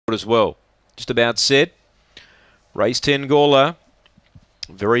as well. Just about set. Race 10 Gawler.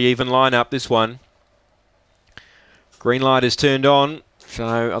 Very even lineup, this one. Green light is turned on.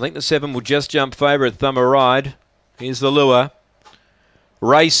 So I think the 7 will just jump favourite, Thumber Ride. Here's the lure.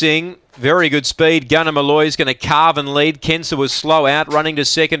 Racing. Very good speed. Gunner Malloy is going to carve and lead. Kensa was slow out. Running to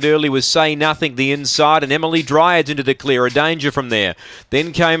second early was Say Nothing the inside. And Emily Dryad's into the clear. A danger from there.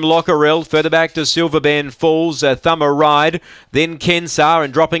 Then came Lockerell. Further back to Silverband Falls. Thumber Ride. Then Kensa.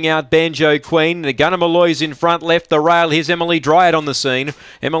 And dropping out Banjo Queen. Gunner Malloy's in front. Left the rail. Here's Emily Dryad on the scene.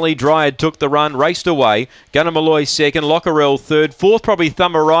 Emily Dryad took the run. Raced away. Gunner Malloy second. Lockerell third. Fourth probably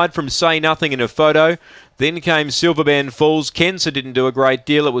Thumber Ride from Say Nothing in a photo. Then came Silverband Falls. Kensa didn't do a great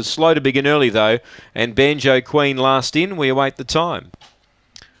deal. It was slow to begin early, though. And Banjo Queen last in. We await the time.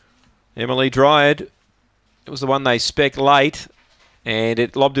 Emily Dryad. It was the one they spec late. And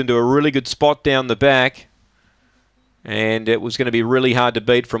it lobbed into a really good spot down the back. And it was going to be really hard to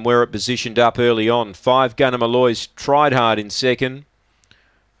beat from where it positioned up early on. 5 Gunner Malloy's tried hard in second.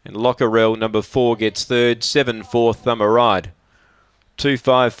 And Lockerell, number 4, gets third. 7 4th, Thumber Ride. 2,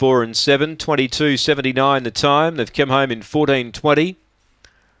 5, 4 and 7. 22.79 the time. They've come home in 14.20.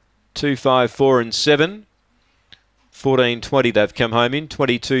 2, 5, 4 and 7. 14.20 they've come home in.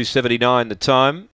 22.79 the time.